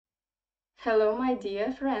Hello, my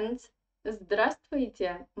dear friends!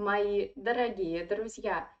 Здравствуйте, мои дорогие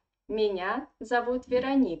друзья! Меня зовут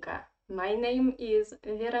Veronika. My name is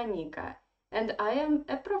Veronika, and I am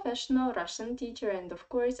a professional Russian teacher, and of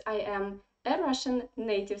course, I am a Russian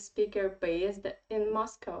native speaker based in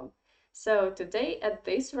Moscow. So, today at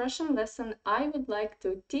this Russian lesson, I would like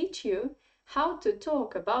to teach you how to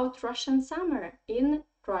talk about Russian summer in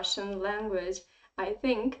Russian language. I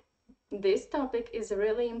think this topic is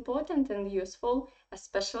really important and useful,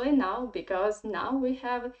 especially now, because now we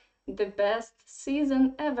have the best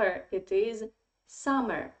season ever. It is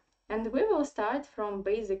summer. And we will start from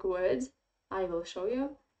basic words. I will show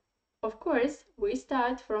you. Of course, we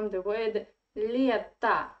start from the word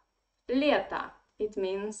лето. Лето. It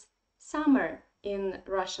means summer in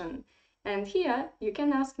Russian. And here you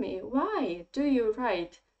can ask me, why do you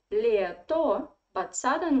write лето, but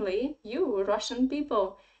suddenly you Russian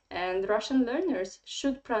people and Russian learners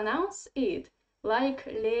should pronounce it like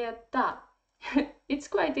лето. It's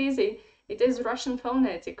quite easy. It is Russian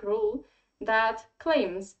phonetic rule that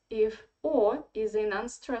claims if O is in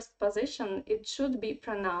unstressed position, it should be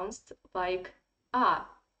pronounced like A.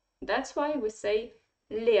 That's why we say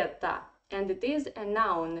лето, and it is a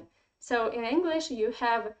noun. So in English you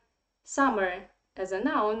have summer as a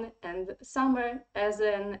noun and summer as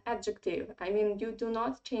an adjective. I mean, you do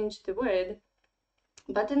not change the word.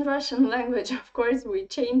 But in Russian language, of course, we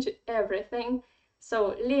change everything.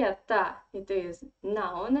 So лето, it is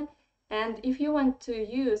noun. And if you want to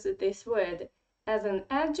use this word as an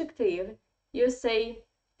adjective, you say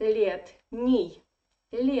летний,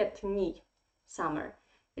 летний, summer.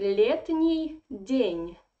 Летний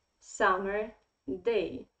день, summer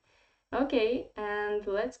day. Okay, and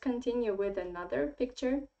let's continue with another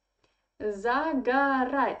picture.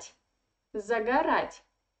 Загорать, загорать.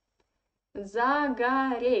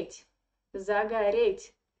 Загореть,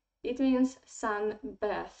 загореть. It means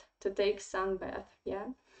sunbath, to take sunbath,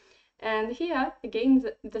 yeah? And here, again,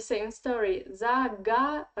 the same story.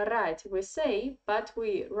 Загорать we say, but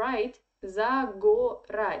we write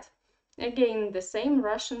загорать. Again, the same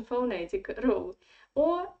Russian phonetic rule.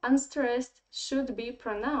 Or unstressed should be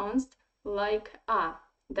pronounced like A.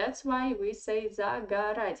 That's why we say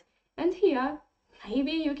загорать. And here,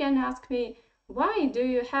 maybe you can ask me, why do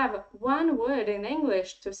you have one word in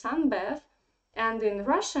English to sunbath, and in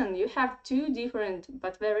Russian you have two different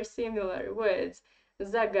but very similar words?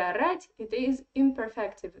 Загорать, it is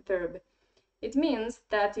imperfective verb. It means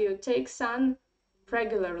that you take sun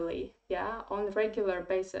regularly, yeah, on regular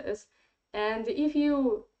basis. And if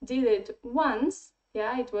you did it once,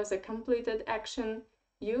 yeah, it was a completed action,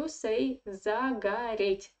 you say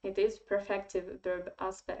загореть. It is perfective verb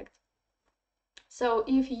aspect. So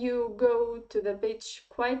if you go to the beach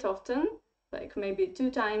quite often, like maybe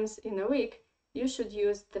 2 times in a week, you should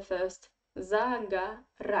use the first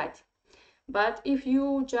загорать. But if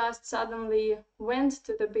you just suddenly went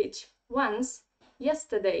to the beach once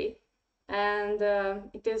yesterday and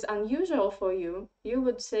it is unusual for you, you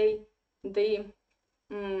would say the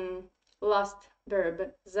last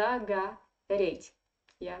verb загореть.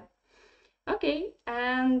 Yeah. Okay,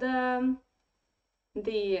 and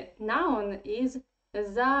the noun is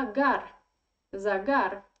zagar.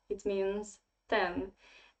 Zagar, it means 10.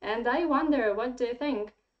 And I wonder, what do you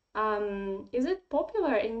think? Is it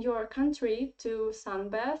popular in your country to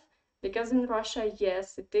sunbath? Because in Russia,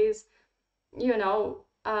 yes, it is. You know,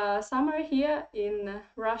 summer here in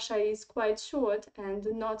Russia is quite short and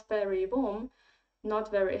not very warm, not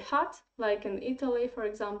very hot, like in Italy, for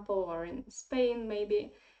example, or in Spain,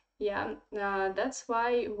 maybe. Yeah, that's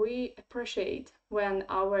why we appreciate when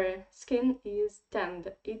our skin is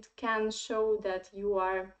tanned. It can show that you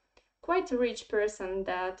are quite a rich person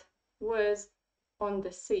that was on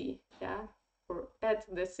the sea, yeah, or at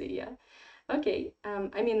the sea, yeah. Okay,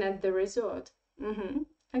 I mean at the resort.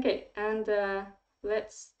 Okay, and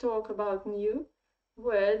let's talk about new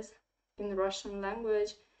words in Russian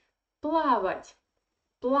language. Плавать.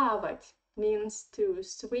 Плавать means to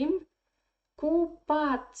swim.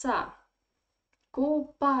 Купаться.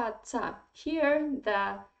 Купаться. Here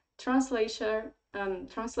the translator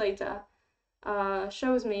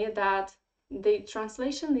shows me that the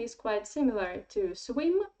translation is quite similar to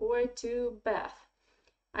swim or to bath.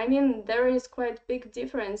 I mean, there is quite big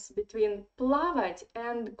difference between плавать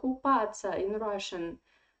and купаться in Russian.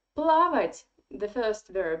 Плавать, the first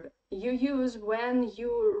verb, you use when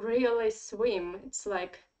you really swim. It's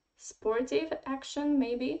like sportive action,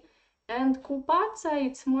 maybe. And купаться,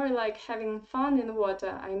 it's more like having fun in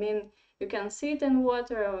water. I mean, you can sit in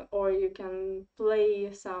water or you can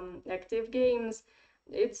play some active games.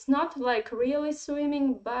 It's not like really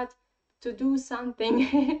swimming, but to do something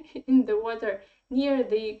in the water near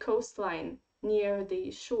the coastline, near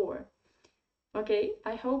the shore. Okay,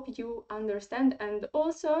 I hope you understand. And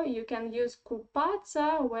also you can use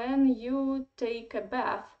купаться when you take a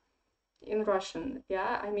bath in Russian.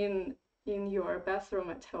 Yeah, I mean in your bathroom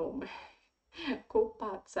at home.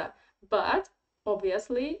 Купаться. But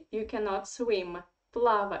obviously you cannot swim,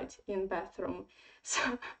 плавать in bathroom. So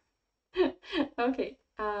okay,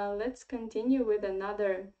 let's continue with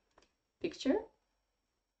another picture.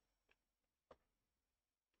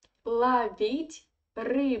 Ловить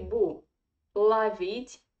рыбу.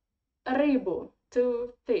 Ловить рыбу,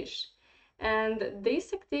 to fish. And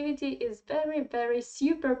this activity is very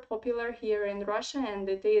super popular here in Russia, and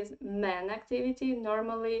it is man activity.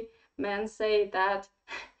 Normally men say that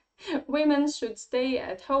women should stay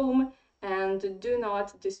at home and do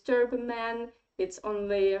not disturb men. It's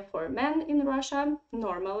only for men in Russia,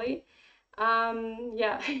 normally.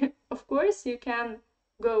 Yeah, of course you can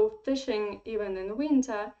go fishing even in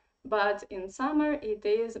winter, but in summer it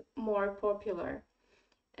is more popular.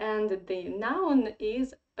 And the noun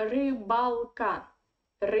is рыбалка,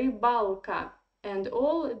 рыбалка. And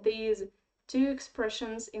all these two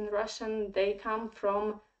expressions in Russian, they come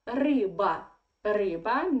from рыба.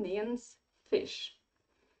 Рыба means fish.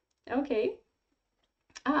 Okay.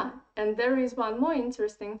 And there is one more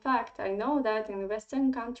interesting fact. I know that in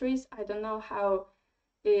Western countries, I don't know how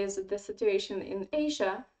is the situation in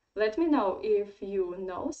Asia. Let me know if you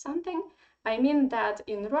know something. I mean that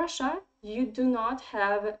in Russia, you do not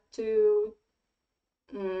have to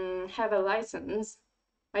have a license.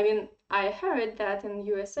 I mean, I heard that in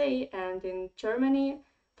USA and in Germany,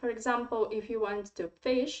 for example, if you want to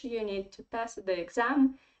fish, you need to pass the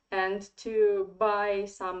exam and to buy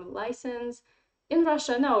some license. In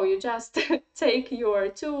Russia, no, you just take your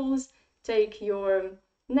tools, take your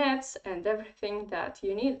nets and everything that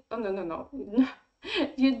you need. Oh, no.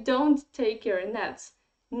 You don't take your nets.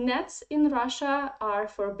 Nets in Russia are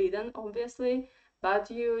forbidden, obviously,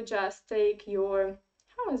 but you just take your,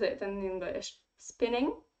 how is it in English?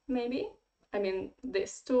 Spinning, maybe? I mean,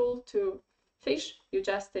 this tool to fish, you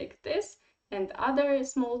just take this and other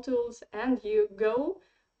small tools and you go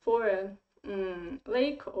for a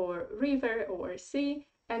lake or river or sea,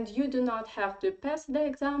 and you do not have to pass the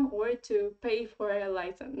exam or to pay for a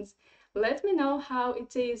license. Let me know how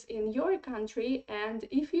it is in your country and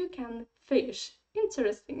if you can fish.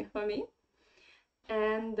 Interesting for me.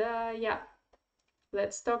 And yeah,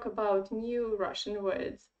 let's talk about new Russian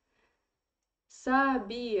words.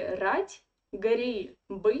 Собирать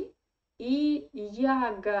грибы и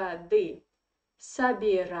ягоды.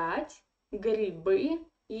 Собирать грибы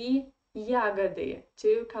и ягоды,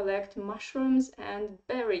 to collect mushrooms and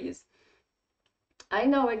berries. I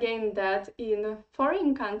know again that in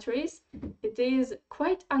foreign countries it is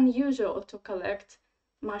quite unusual to collect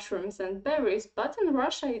mushrooms and berries, but in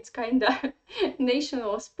Russia it's kinda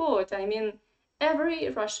national sport. I mean, every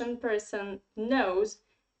Russian person knows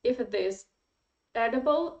if it is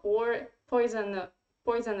edible or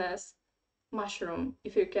poisonous mushroom,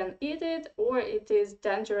 if you can eat it or it is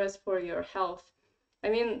dangerous for your health. I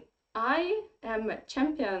mean, I am a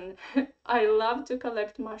champion. I love to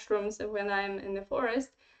collect mushrooms when I'm in the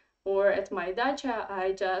forest or at my dacha.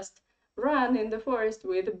 I just run in the forest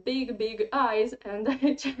with big eyes and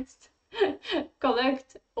I just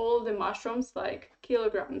collect all the mushrooms, like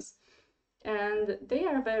kilograms. And they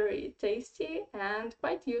are very tasty and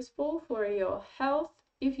quite useful for your health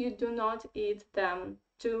if you do not eat them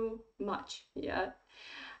too much. Yeah.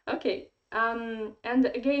 Okay. And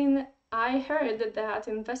again, I heard that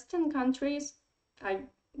in Western countries, I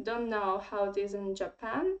don't know how it is in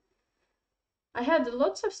Japan. I had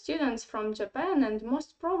lots of students from Japan and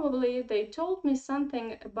most probably they told me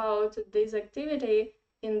something about this activity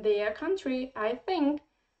in their country. I think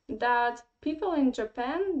that people in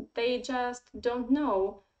Japan, they just don't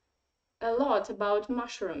know a lot about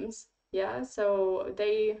mushrooms. Yeah, so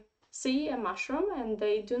they see a mushroom and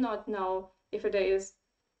they do not know if it is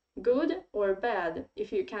good or bad,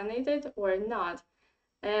 if you can eat it or not.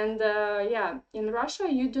 And yeah, in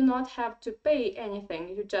Russia you do not have to pay anything.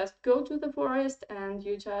 You just go to the forest and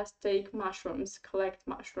you just take mushrooms, collect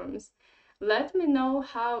mushrooms. Let me know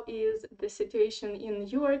how is the situation in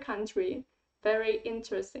your country. Very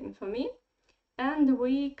interesting for me. And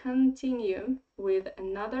we continue with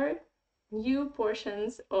another new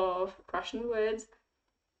portions of Russian words.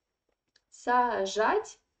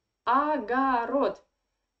 Сажать огород.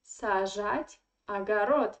 Сажать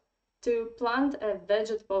огород, to plant a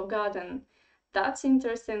vegetable garden. That's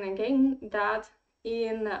interesting again that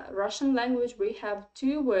in Russian language we have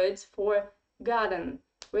two words for garden.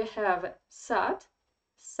 We have sad,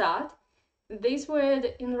 this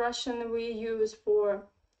word in Russian we use for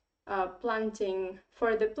planting,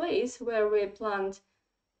 for the place where we plant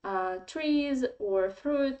trees or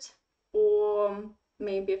fruit or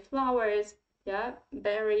maybe flowers, yeah,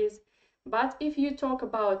 berries. But if you talk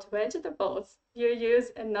about vegetables, you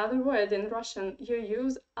use another word in Russian. You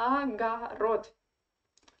use огород.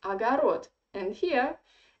 Огород. And here,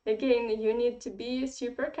 again, you need to be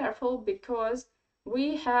super careful because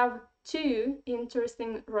we have two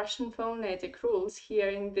interesting Russian phonetic rules here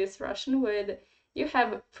in this Russian word. You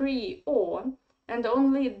have pre or, and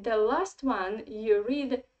only the last one you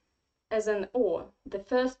read as an o. The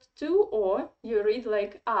first two o you read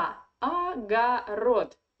like a.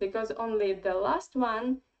 Огород, because only the last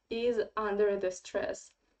one is under the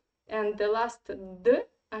stress. And the last d,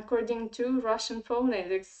 according to Russian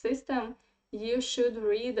phonetic system, you should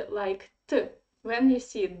read like t. When you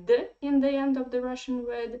see d in the end of the Russian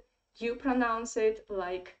word, you pronounce it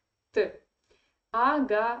like t.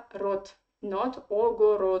 Огород, not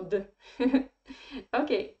огород.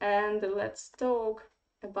 Okay, and let's talk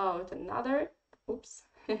about another. Oops.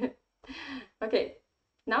 Okay,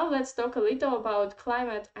 now let's talk a little about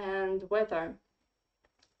climate and weather.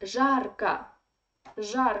 Жарко.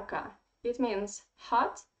 Жарко. It means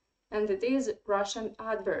hot and it is Russian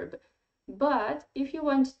adverb. But if you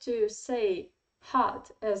want to say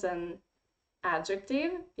hot as an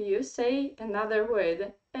adjective, you say another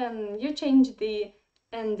word and you change the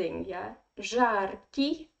ending, yeah?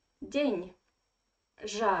 Жаркий день.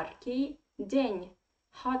 Жаркий день.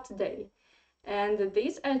 Hot day. And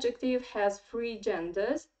this adjective has three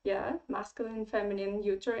genders, yeah, masculine, feminine,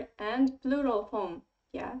 neuter, and plural form,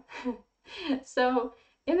 yeah. So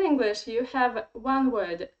in English you have one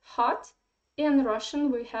word, hot. In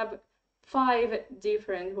Russian we have 5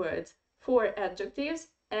 different words, 4 adjectives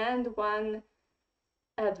and 1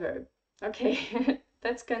 adverb. Okay,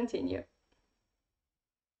 let's continue.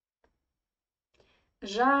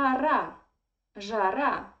 Жара.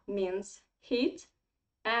 Жара means heat,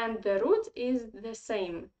 and the root is the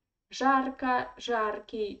same. Жарко,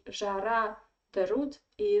 жаркий, жара. The root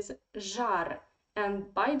is жар.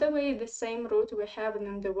 And by the way, the same root we have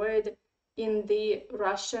in the word in the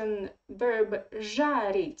Russian verb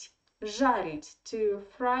жарить. Жарить, to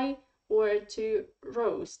fry or to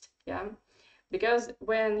roast, yeah? Because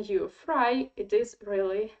when you fry, it is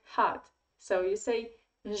really hot. So you say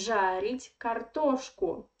жарить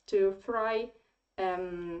картошку, to fry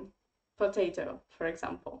potato, for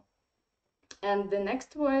example. And the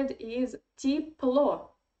next word is тепло.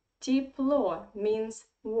 Тепло means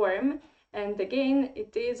warm, and again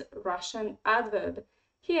it is Russian adverb.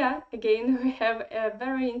 Here again we have a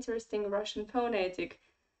very interesting Russian phonetic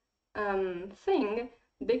thing,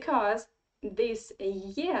 because this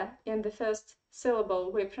ye in the first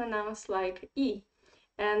syllable we pronounce like I,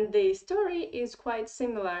 and the story is quite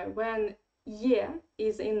similar. When ye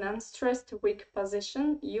is in unstressed weak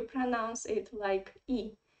position, you pronounce it like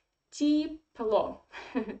I. Тепло.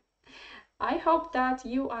 I hope that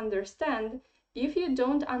you understand. If you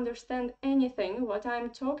don't understand anything what I'm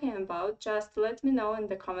talking about, just let me know in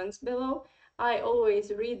the comments below. I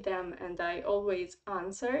always read them and I always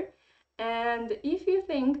answer. And if you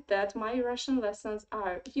think that my Russian lessons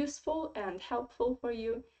are useful and helpful for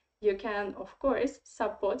you, you can, of course,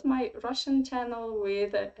 support my Russian channel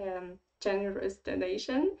with a generous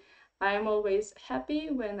donation. I am always happy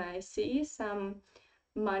when I see some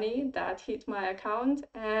money that hit my account,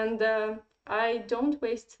 and I don't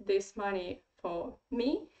waste this money for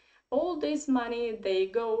me. All this money, they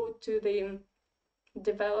go to the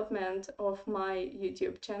development of my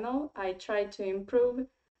YouTube channel. I try to improve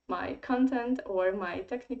my content or my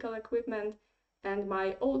technical equipment, and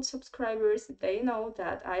my old subscribers, they know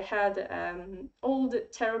that I had old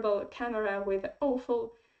terrible camera with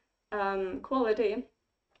awful quality,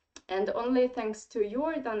 and only thanks to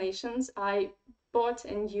your donations I bought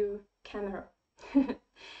a new camera.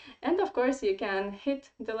 And of course you can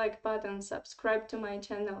hit the like button, subscribe to my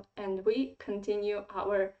channel, and we continue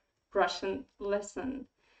our Russian lesson.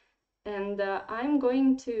 And I'm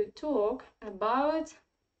going to talk about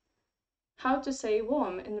how to say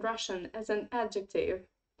warm in Russian as an adjective.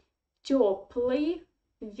 Теплый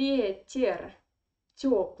ветер.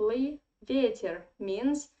 Теплый ветер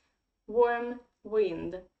means warm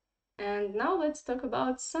wind. And now let's talk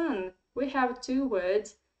about sun. We have 2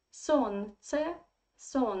 words, солнце,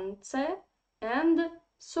 солнце, and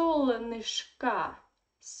солнышко,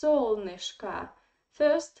 солнышко.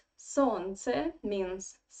 First, солнце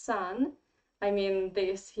means sun. I mean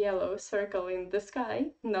this yellow circle in the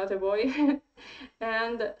sky, not a boy.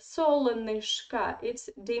 And солнышко, it's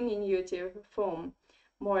diminutive form,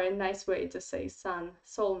 more a nice way to say sun,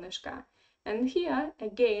 солнышко. And here,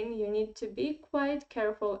 again, you need to be quite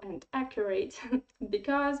careful and accurate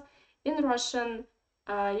because in Russian,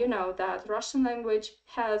 you know that Russian language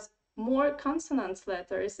has more consonants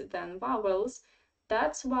letters than vowels.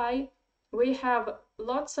 That's why we have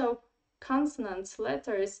lots of consonants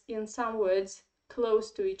letters in some words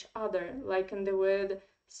close to each other, like in the word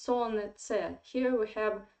solnце. Here we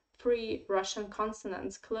have 3 Russian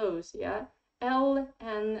consonants close, yeah? L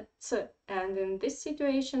and C. And in this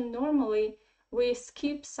situation, normally we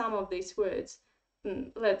skip some of these words,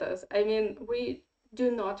 letters. I mean, we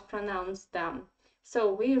do not pronounce them.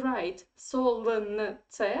 So we write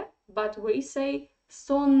solnце, but we say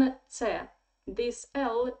sonce. This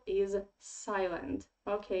L is silent,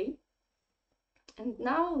 okay? And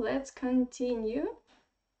now let's continue,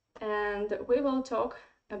 and we will talk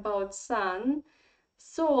about sun.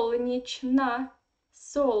 Солнечно,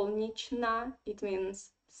 солнечно, it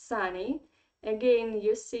means sunny. Again,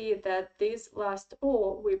 you see that this last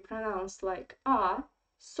O we pronounce like A,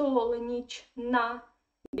 солнечно,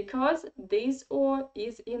 because this O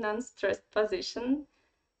is in unstressed position.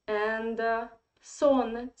 And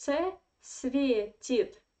солнце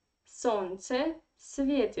светит, солнце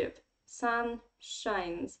светит, sun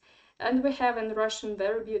shines. And we have in Russian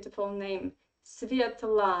very beautiful name,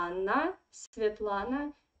 Svetlana.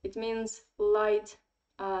 Svetlana, it means light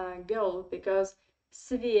girl, because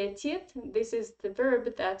светит, this is the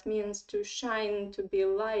verb that means to shine, to be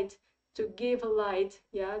light, to give light,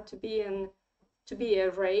 yeah, to be a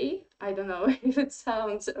ray. I don't know if it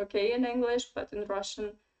sounds okay in English, but in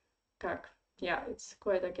Russian, как? Yeah, it's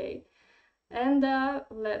quite okay. And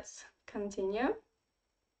let's continue.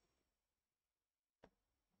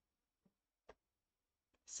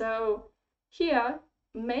 So here,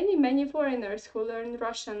 many foreigners who learn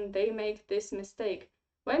Russian, they make this mistake.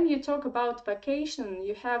 When you talk about vacation,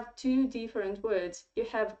 you have 2 different words. You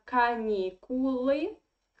have каникулы.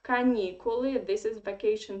 Каникулы, this is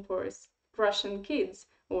vacation for Russian kids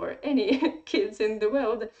or any kids in the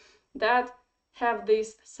world that have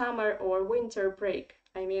this summer or winter break.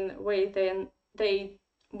 I mean, when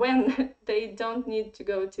they don't need to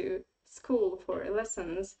go to school for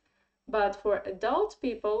lessons. But for adult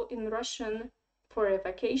people in Russian, for a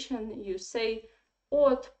vacation, you say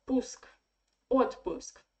отпуск,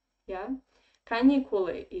 отпуск, yeah?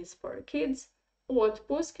 Каникулы is for kids,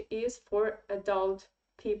 отпуск is for adult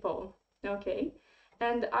people, okay?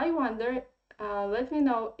 And I wonder, let me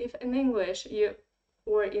know if in English you,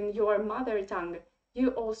 or in your mother tongue, you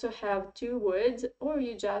also have 2 words, or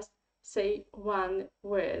you just say 1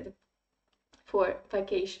 word for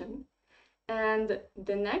vacation. And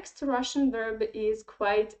the next Russian verb is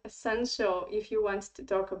quite essential if you want to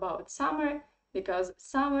talk about summer, because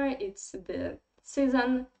summer, it's the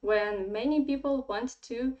season when many people want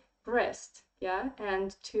to rest, yeah?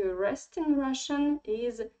 And to rest in Russian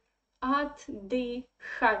is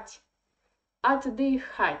отдыхать.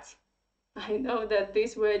 Отдыхать. I know that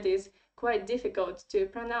this word is quite difficult to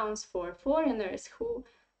pronounce for foreigners who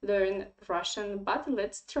learn Russian, but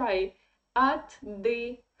let's try.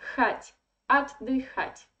 Отдыхать.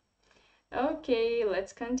 Отдыхать. Okay,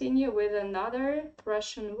 let's continue with another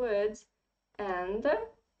Russian words. And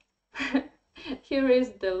here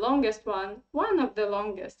is the longest one of the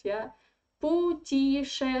longest, yeah?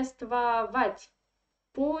 Путешествовать.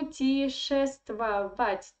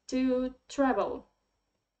 Путешествовать, to travel.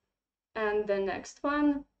 And the next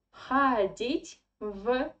one, ходить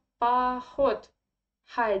в поход.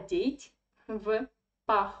 Ходить в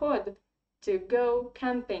поход, to go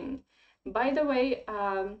camping. By the way,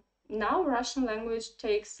 now Russian language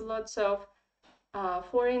takes lots of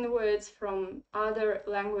foreign words from other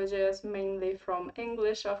languages, mainly from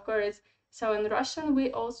English, of course. So in Russian,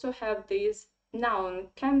 we also have this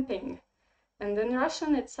noun, camping. And in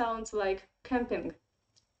Russian, it sounds like camping.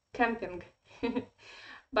 Camping.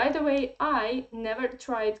 By the way, I never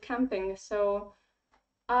tried camping, so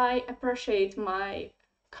I appreciate my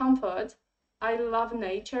comfort. I love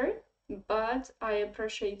nature, but I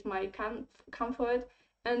appreciate my comfort.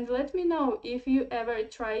 And let me know if you ever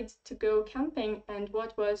tried to go camping and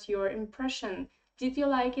what was your impression. Did you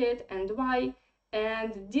like it and why?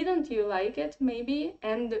 And didn't you like it maybe,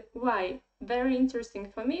 and why? Very interesting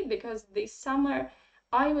for me, because this summer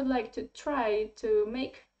I would like to try to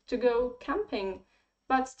go camping,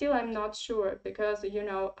 but still I'm not sure, because you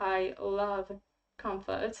know I love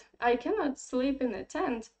comfort. I cannot sleep in a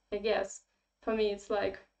tent, I guess. For me it's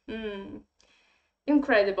like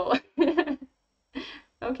incredible.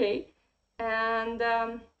 Okay, and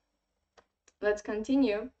let's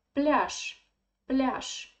continue. Pляж.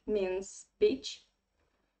 Pляж means beach.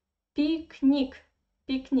 Picnic.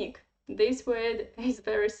 Picnic. This word is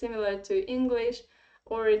very similar to English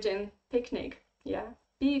origin picnic. Yeah,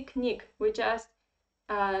 picnic. We just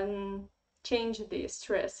change the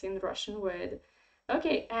stress in Russian word.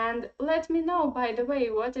 Okay, and let me know, by the way,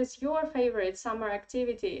 what is your favorite summer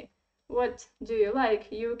activity? What do you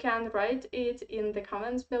like? You can write it in the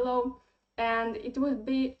comments below, and it would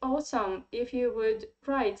be awesome if you would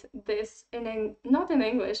write this not in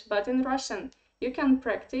English, but in Russian. You can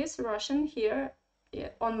practice Russian here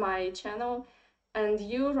on my channel, and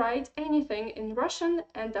you write anything in Russian,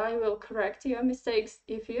 and I will correct your mistakes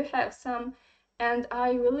if you have some, and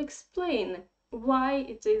I will explain why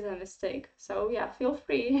it is a mistake. So yeah, feel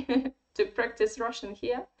free to practice Russian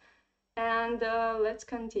here. And let's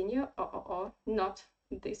continue. Not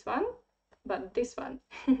this one, but this one.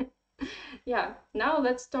 Yeah, now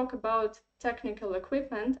let's talk about technical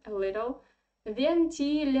equipment a little.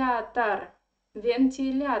 Ventilator,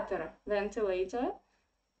 ventilator, ventilator.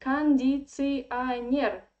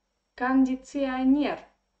 Кондиционер, кондиционер,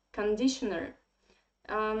 conditioner.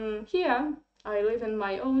 Here I live in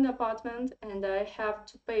my own apartment and I have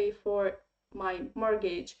to pay for my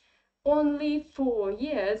mortgage only 4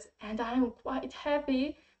 years, and I'm quite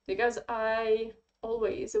happy because I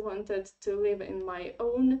always wanted to live in my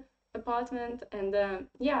own apartment, and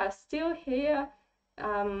yeah, still here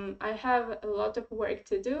I have a lot of work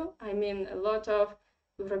to do. I mean, a lot of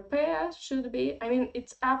repair should be. I mean,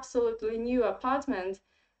 it's absolutely new apartment,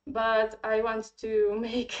 but I want to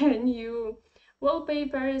make a new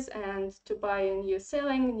wallpapers and to buy a new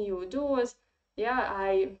ceiling, new doors. Yeah,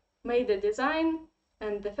 I made a design,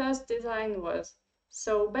 and the first design was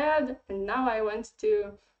so bad, and now I want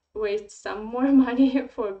to waste some more money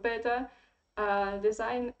for better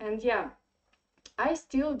design. And yeah, I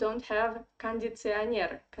still don't have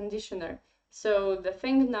conditioner. So the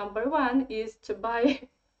thing number one is to buy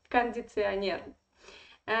conditioner.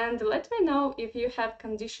 And let me know if you have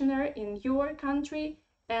conditioner in your country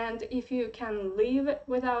and if you can live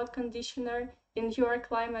without conditioner in your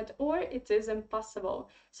climate, or it is impossible.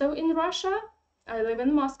 So in Russia, I live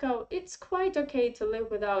in Moscow, it's quite okay to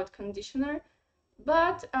live without conditioner,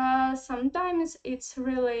 but sometimes it's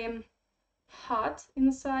really hot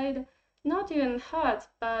inside. Not even hot,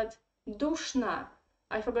 but душно.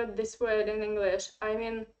 I forgot this word in English. I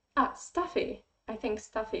mean, stuffy. I think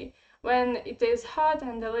stuffy. When it is hot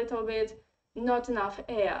and a little bit not enough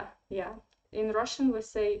air. Yeah. In Russian we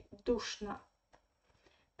say душно.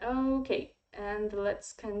 Okay, and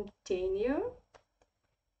let's continue.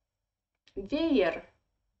 Веер.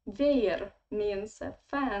 Веер means a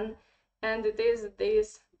fan, and it is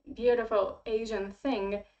this beautiful Asian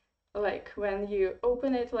thing, like when you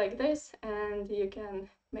open it like this and you can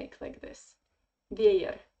make like this.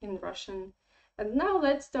 Веер in Russian. And now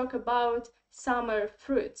let's talk about summer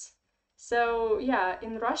fruits. So yeah,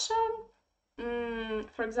 in Russia,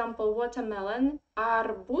 for example, watermelon,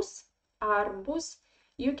 arbuz,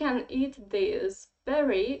 you can eat this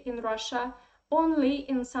berry in Russia only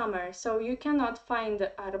in summer. So you cannot find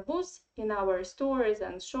arbuz in our stores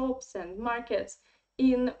and shops and markets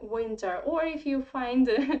in winter. Or if you find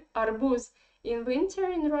arbuz in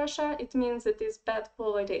winter in Russia, it means it is bad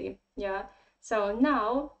quality. Yeah. So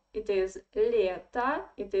now it is лето,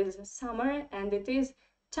 it is summer, and it is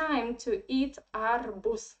time to eat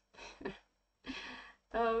arbuz.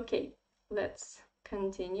 Okay, let's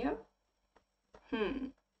continue.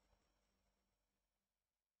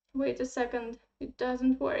 Wait a second, it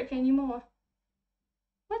doesn't work anymore.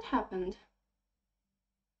 What happened?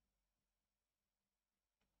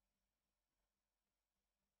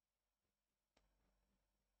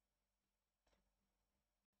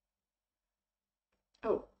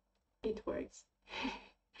 Oh, it works.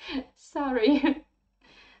 Sorry.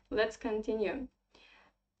 Let's continue.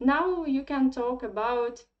 Now you can talk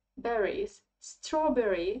about berries.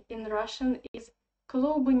 Strawberry in Russian is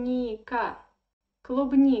клубника.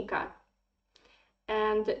 Клубника.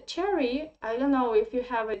 And cherry, I don't know if you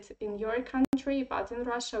have it in your country, but in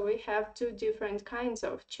Russia we have two different kinds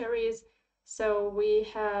of cherries. So we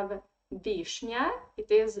have vishnya, it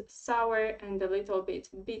is sour and a little bit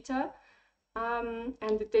bitter, and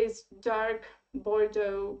it is dark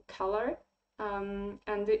Bordeaux color.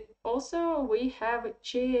 And also we have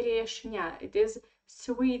черешня, it is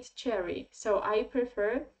sweet cherry, so I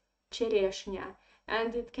prefer черешня,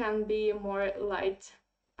 and it can be more light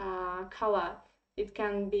color. It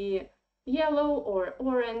can be yellow or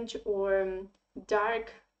orange or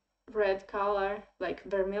dark red color, like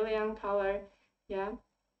vermilion color. Yeah.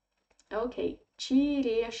 Okay,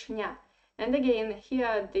 черешня. And again,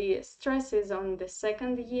 here the stress is on the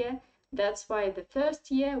second year. That's why the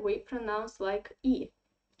first year we pronounce like E.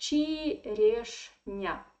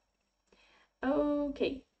 Черешня.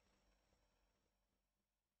 Okay.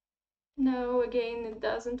 No, again, it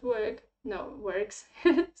doesn't work. No, works.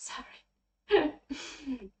 Sorry.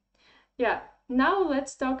 Yeah, now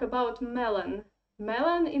let's talk about melon.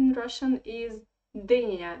 Melon in Russian is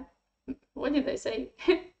dynya. What did I say?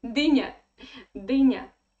 Dynya.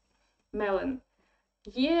 Dynya. Melon.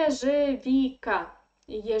 Ежевика.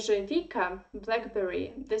 Ежевика,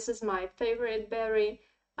 blackberry. This is my favorite berry.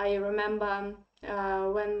 I remember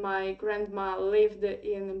when my grandma lived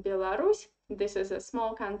in Belarus. This is a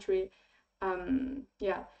small country.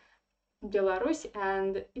 Yeah, Belarus,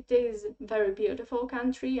 and it is a very beautiful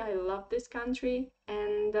country. I love this country.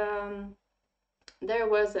 And there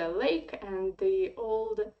was a lake and the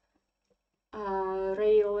old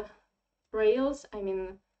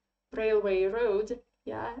railway road,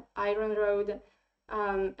 yeah, iron road,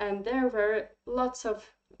 and there were lots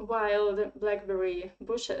of wild blackberry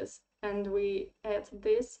bushes, and we ate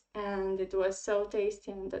this, and it was so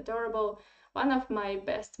tasty and adorable. One of my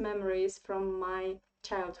best memories from my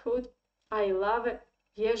childhood. I love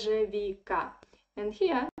ежевика. And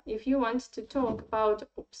here, if you want to talk about,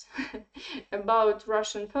 about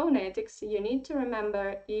Russian phonetics, you need to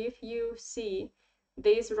remember, if you see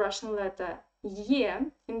this Russian letter ye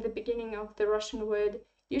in the beginning of the Russian word,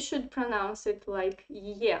 you should pronounce it like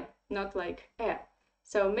ye, not like e.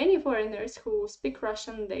 So many foreigners who speak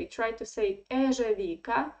Russian, they try to say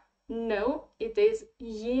ежевика. No, it is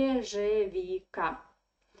ежевика.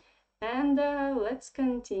 And let's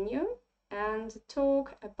continue and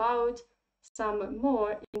talk about some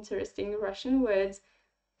more interesting Russian words.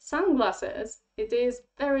 Sunglasses. It is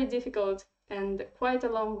very difficult and quite a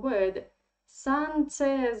long word.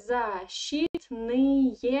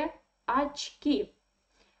 Солнцезащитные очки.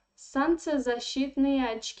 Солнцезащитные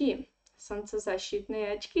очки.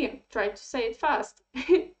 Солнцезащитные очки. Try to say it fast.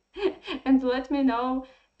 And let me know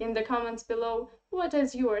in the comments below, what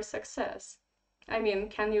is your success? I mean,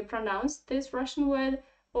 can you pronounce this Russian word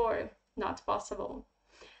or not possible?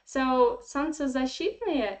 So,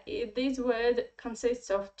 солнцезащитные, this word consists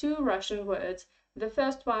of two Russian words. The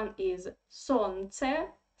first one is солнце,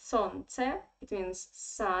 солнце, it means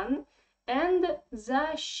sun, and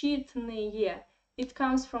защитные, it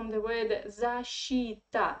comes from the word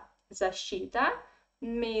защита. Защита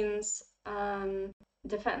means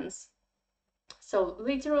defense. So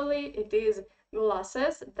literally it is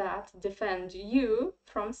glasses that defend you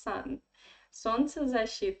from sun.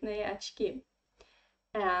 Солнцезащитные очки.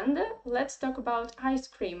 And let's talk about ice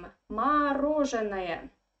cream. Мороженое.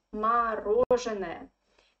 Мороженое.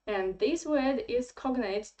 And this word is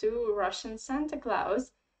cognate to Russian Santa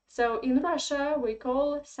Claus. So in Russia, we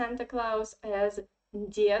call Santa Claus as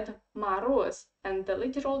Ded Moroz, and the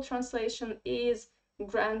literal translation is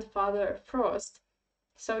Grandfather Frost.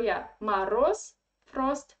 So yeah, Moroz,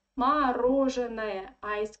 frost, мороженое,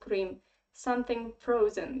 ice cream, something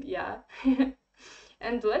frozen, yeah.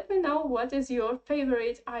 And let me know, what is your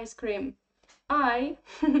favorite ice cream?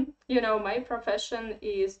 You know, my profession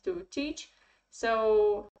is to teach,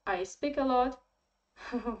 so I speak a lot.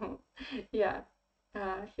 Yeah,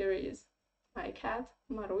 here is my cat,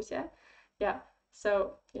 Marusia. Yeah,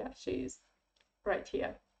 so yeah, she's right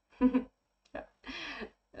here. Yeah.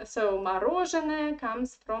 So мороженое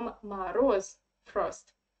comes from мороз,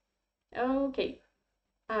 frost. Okay.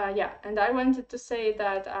 Yeah, and I wanted to say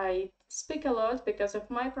that I speak a lot because of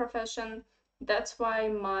my profession. That's why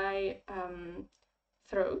my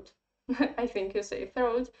throat, I think you say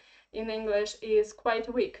throat in English, is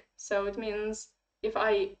quite weak. So it means if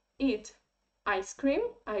I eat ice cream,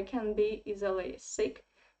 I can be easily sick.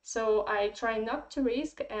 So I try not to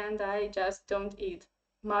risk, and I just don't eat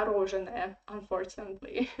мороженое,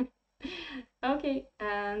 unfortunately. Okay,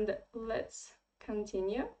 and let's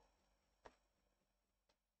continue.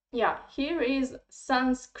 Yeah, here is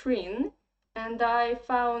sunscreen, and I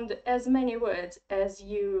found as many words as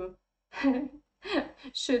you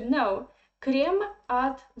should know. Крем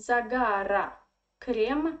от загара.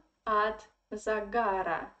 Крем от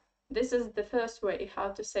загара. This is the first way how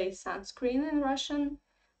to say sunscreen in Russian.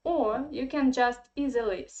 Or you can just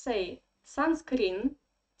easily say sunscreen,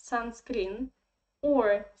 sunscreen,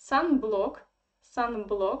 or sunblock,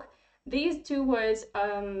 sunblock. These two words,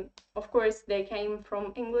 of course, they came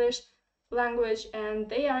from English language, and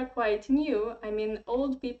they are quite new. I mean,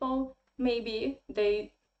 old people, maybe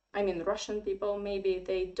Russian people, maybe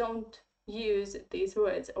they don't use these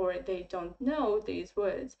words, or they don't know these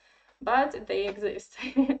words, but they exist.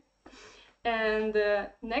 And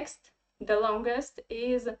next, the longest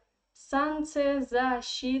is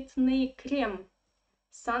солнцезащитный крем.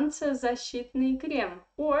 Солнцезащитный крем,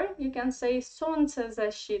 or you can say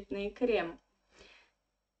солнцезащитный крем.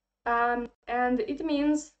 And it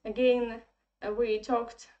means, again, we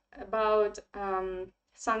talked about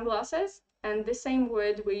sunglasses, and the same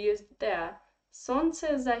word we used there,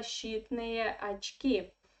 солнцезащитные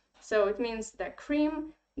очки. So it means the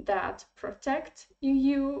cream that protect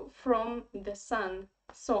you from the sun.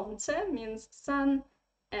 Солнце means sun,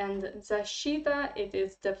 and защита, it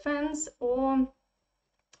is defense or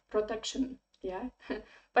protection, yeah.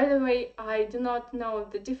 By the way, I do not know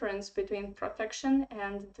the difference between protection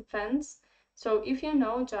and defense, so if you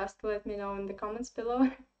know, just let me know in the comments below.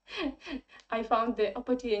 I found the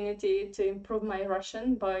opportunity to improve my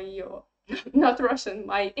Russian by your, not Russian,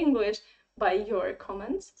 my English by your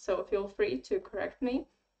comments, so feel free to correct me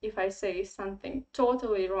if I say something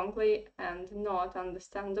totally wrongly and not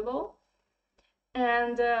understandable.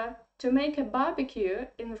 And to make a barbecue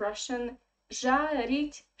in Russian,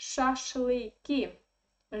 жарить шашлыки.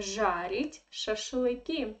 Жарить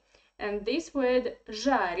шашлыки. And this word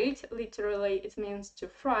жарить, literally it means to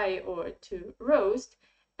fry or to roast,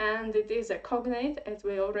 and it is a cognate, as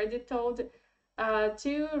we already told,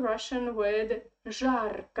 to Russian word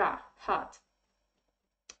жарко, hot.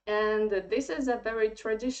 And this is a very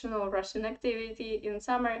traditional Russian activity in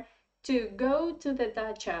summer, to go to the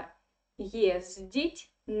dacha. Ездить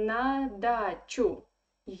на дачу.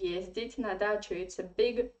 Ездить на дачу. It's a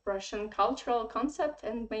big Russian cultural concept,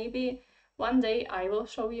 and maybe one day I will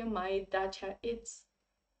show you my dacha. It's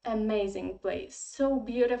amazing place, so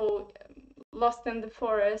beautiful, lost in the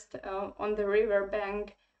forest, on the river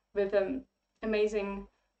bank, with an amazing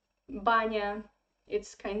banya.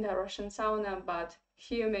 It's kind of Russian sauna, but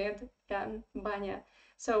humid, and banya.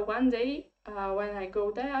 So one day, when I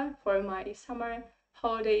go there for my summer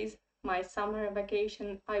holidays, my summer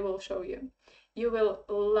vacation, I will show you. You will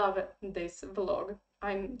love this vlog,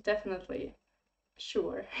 I'm definitely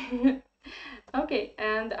sure. Okay,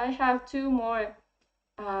 and I have two more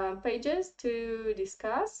pages to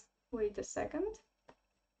discuss. Wait a second.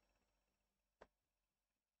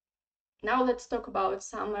 Now let's talk about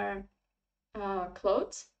summer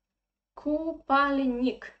clothes.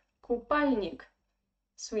 Купальник, купальник,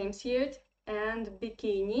 swimsuit, and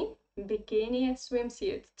bikini, bikini,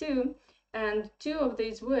 swimsuit too. And two of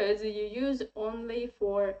these words you use only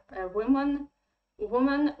for a woman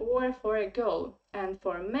or for a girl. And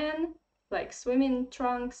for men, like swimming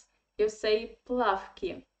trunks, you say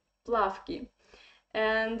плавки, плавки.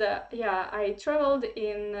 And yeah, I traveled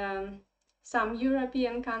in some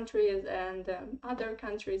European countries and other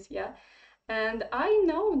countries, yeah. And I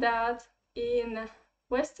know that in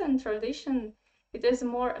Western tradition, it is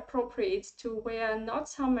more appropriate to wear not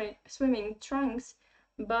swimming trunks,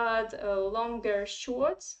 but longer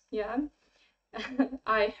shorts, yeah.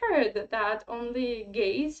 I heard that only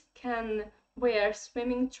gays can wear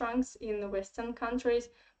swimming trunks in Western countries,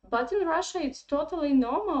 but in Russia it's totally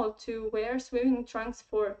normal to wear swimming trunks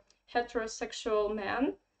for heterosexual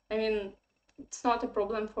men. I mean, it's not a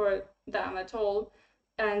problem for them at all,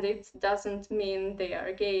 and it doesn't mean they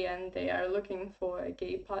are gay and they are looking for a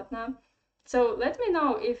gay partner. So let me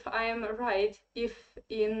know if I am right, if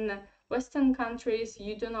in Western countries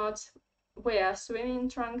you do not wear swimming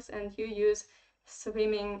trunks and you use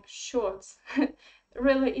swimming shorts.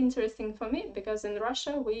 Really interesting for me, because in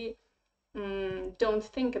Russia we don't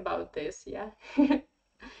think about this, yeah.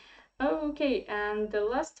 Okay, and the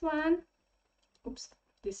last one, oops,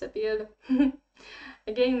 disappeared.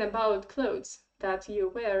 Again, about clothes that you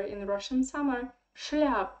wear in Russian summer.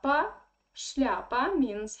 Шляпа, шляпа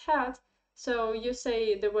means hat. So you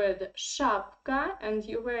say the word шапка and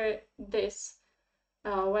you wear this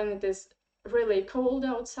when it is really cold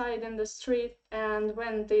outside in the street, and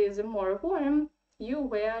when it is more warm, you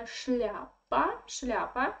wear шляпа,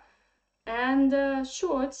 шляпа. And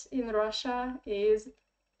shorts in Russia is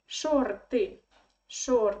шорты,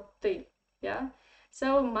 шорты, yeah.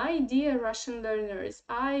 So my dear Russian learners,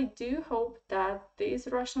 I do hope that this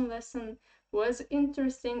Russian lesson was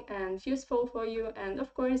interesting and useful for you, and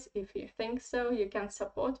of course, if you think so, you can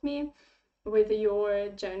support me with your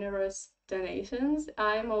generous donations.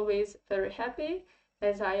 I'm always very happy,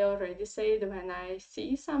 as I already said, when I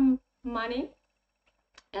see some money,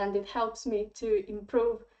 and it helps me to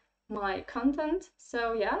improve my content.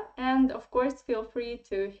 So yeah, and of course feel free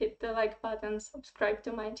to hit the like button, subscribe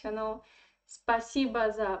to my channel.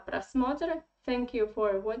 Спасибо за просмотр. Thank you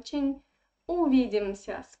for watching.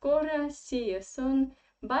 Увидимся скоро. See you soon.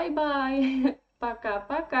 Bye bye.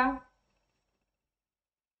 Пока-пока.